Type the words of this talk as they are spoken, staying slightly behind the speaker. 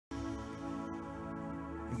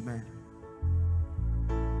Amen.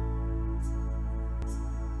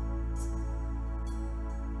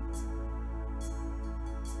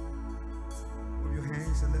 Move your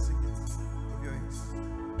hands and let's sing it. Move your hands.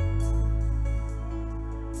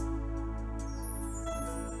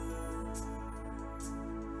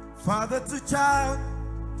 Father to child,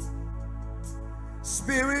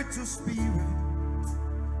 spirit to spirit,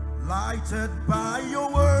 lighted by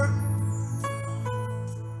your word,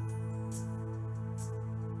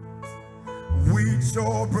 with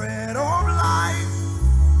your bread of life.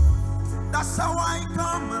 That's how I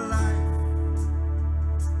come alive.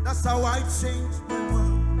 That's how I change the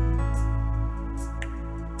world.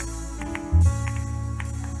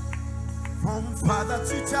 From father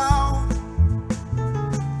to child,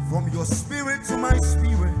 from your spirit to my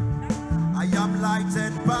spirit, I am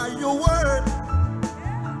lighted by your word.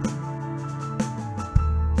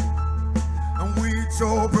 And with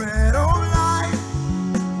your bread of life,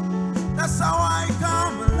 that's how I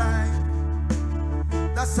come alive.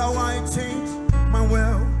 That's how I change my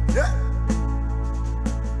world. Yeah.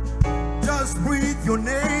 Just breathe your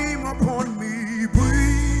name upon me.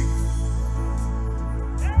 Breathe.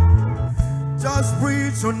 Just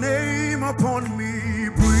breathe your name upon me.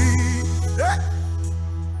 Breathe. Yeah.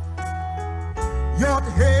 Yod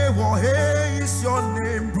Hey Wo Hey is your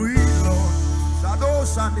name. Breathe, Lord. Shadow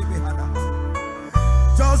Sandy Behada.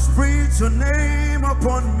 Just breathe your name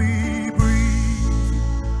upon me. Breathe.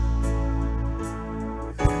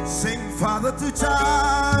 Sing father to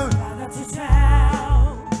child, Father to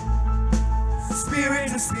child, spirit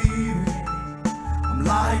to spirit, I'm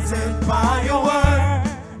lighted by your word.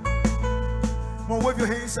 Come on, wave your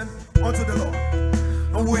hands and unto the Lord.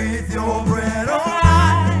 And with your bread of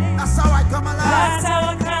life, that's how I come alive. That's how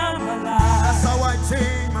I come alive. That's how I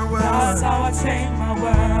change my world. That's how I change my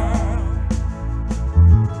world.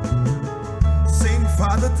 Sing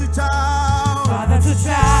father to child, Father to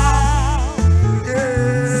child,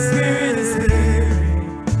 yeah. spirit to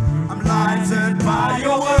spirit, I'm lighted by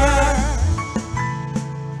your word.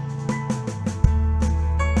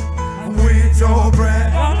 And with your bread,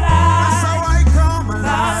 of that's life. how I come That's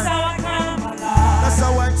alive. how I come alive. That's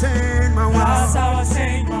how I change my That's world. how I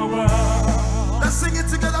change my world. Let's sing it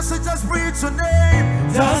together. Say, just breathe your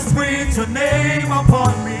name. Just breathe your name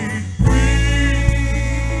upon me.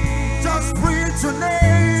 Breathe. Just breathe your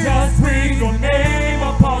name. Just breathe your name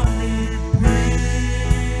upon me. Breathe.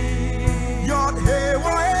 Yod Hey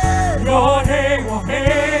Wo Hey. Lord, hey, well,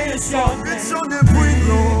 hey, it's your name. It's your name. Breathe,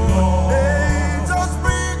 Lord. Hey, just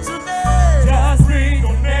breathe your name. Just breathe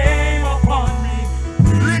your name upon me.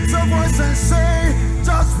 Lift your voice and say,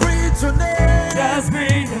 just breathe your name. Just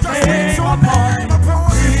breathe your Just breathe name your upon name me.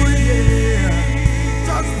 upon me. Yeah.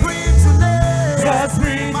 Just breathe your name. Just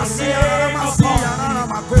breathe your Masiana, name Masiana, upon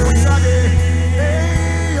me. Makosa, yeah.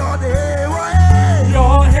 Hey, Yod Hey Wo Hey.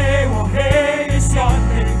 Lord, hey, well, hey, it's your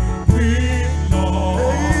name. Breathe, Lord.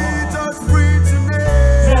 Hey, just breathe your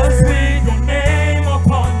name. Just breathe your name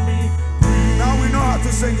upon me. Breathe. Now we know how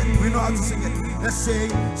to sing it. We know how to sing it. Let's sing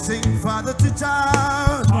father to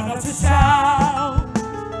child, Father to child,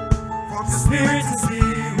 from the spirit to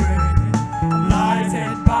spirit, I'm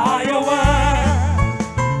lighted by your word.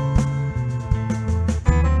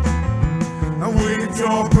 and with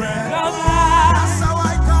your breath. Of life. That's how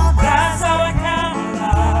I come. That's how I come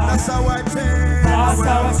alive. That's how I change. That's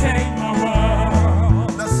how I change my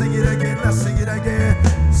world. Let's sing it again. Let's sing it again.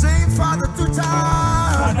 Sing father to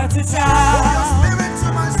child, Father to from child, your spirit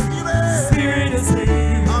to my spirit. spirit to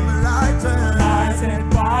spirit, I'm lightened. lighted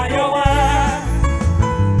by your word.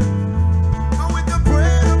 And with the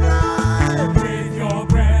bread of life, With your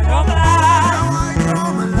bread of that's how life. I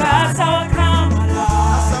come alive. That's how I come alive.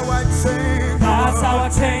 That's how I change. That's how I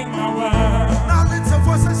change my world. Now lift your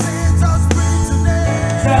voice and say, just breathe your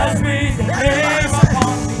name. Just breathe the name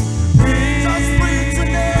upon me. Just breathe your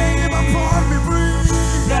name upon me. Breathe.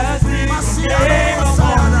 Just breathe the Masiana, name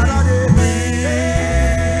upon me.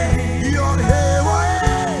 Hey, Yod Hey Wo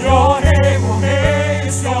Hey. Your name will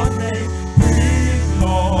make your name. Breathe,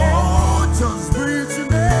 Lord. Oh, just breathe your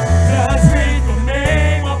name. Just breathe the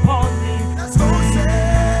name upon me. Let's go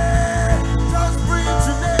say, just breathe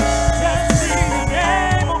your name. Just breathe the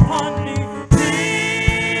name upon me.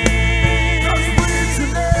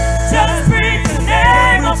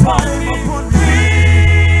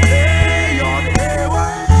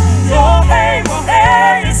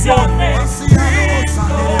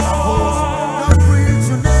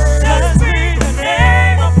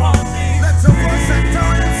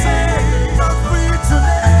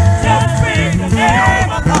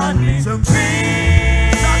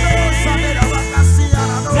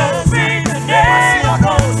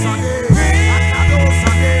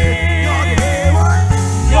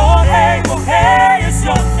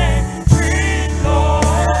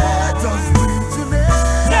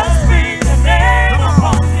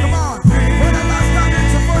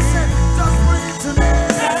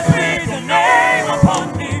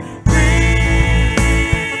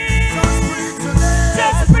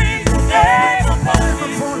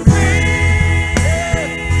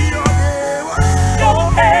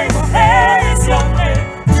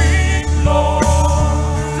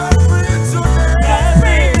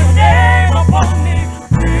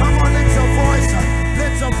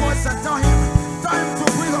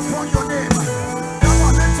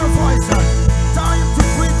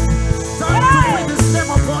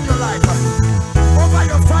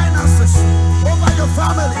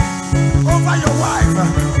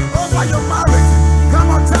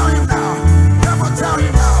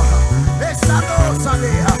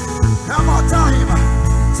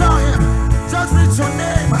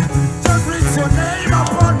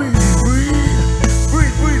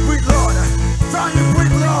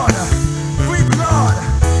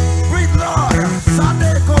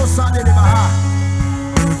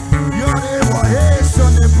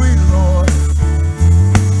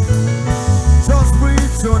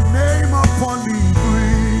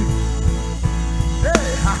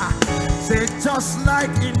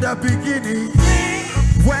 the beginning,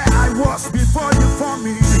 where I was before you found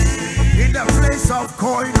me, in the place of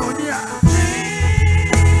koinonia.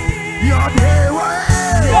 Your day was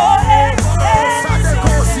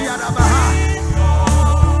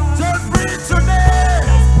just breathe today.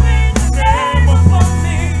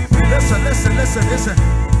 Listen.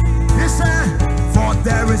 He said, for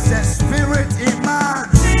there is a spirit in man,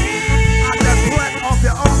 and the breath of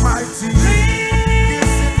the Almighty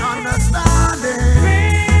gives it understanding.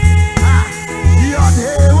 Your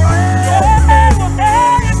day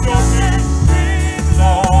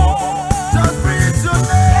just breathe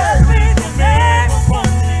today.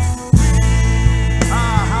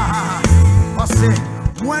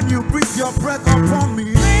 When you breathe your breath upon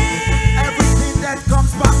me, everything that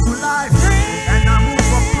comes back to life, and I move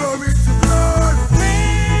from glory to glory.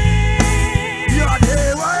 Your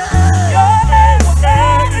day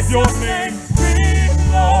is your name.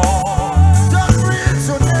 Just breathe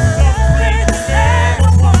today.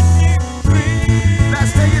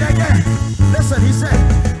 Let's take it again. Listen, he said,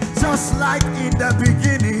 just like in the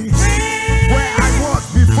beginning, where I was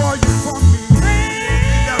before you found me,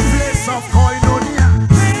 in the place of koinonia.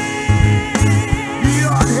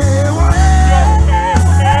 Your day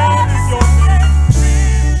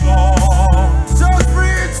just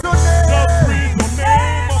breathe today.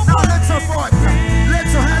 Now let's avoid. Let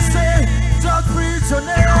your hands say, just breathe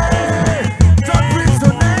today. Just breathe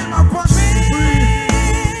your name upon me.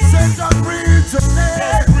 Say, just breathe today.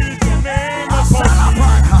 Just breathe today.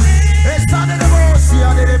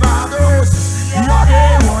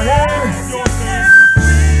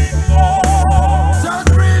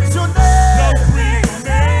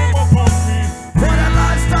 For the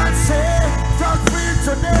lifestyle say, just breathe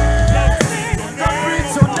today. Just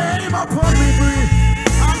breathe your name upon me.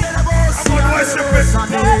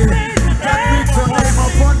 Just breathe your name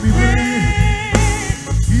upon me.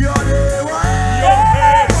 Your day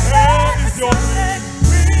is your name.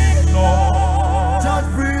 just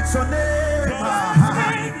breathe your name.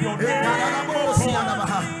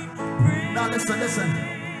 Now listen.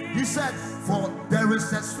 He said, for there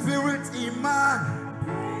is a spirit in man,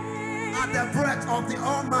 and the breath of the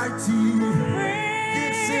Almighty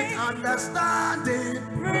gives it understanding.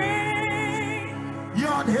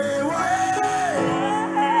 Your day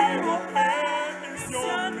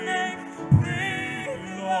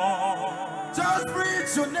just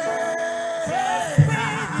breathe your name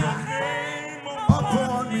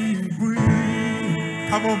upon me. Breathe.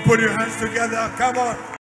 Come on, put your hands together. Come on.